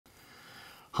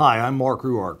Hi, I'm Mark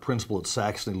Ruark, principal at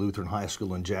Saxony Lutheran High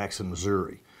School in Jackson,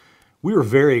 Missouri. We were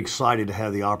very excited to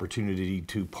have the opportunity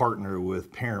to partner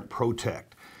with Parent ProTech.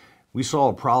 We saw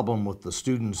a problem with the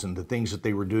students and the things that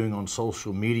they were doing on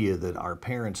social media that our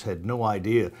parents had no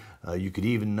idea you could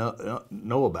even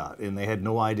know about, and they had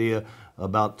no idea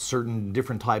about certain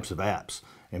different types of apps.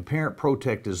 And Parent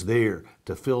ProTech is there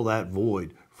to fill that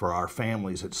void for our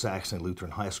families at Saxony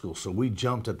Lutheran High School. So we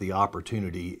jumped at the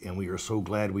opportunity, and we are so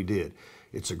glad we did.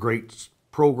 It's a great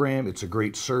program, it's a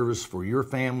great service for your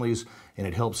families, and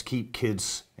it helps keep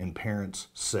kids and parents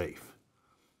safe.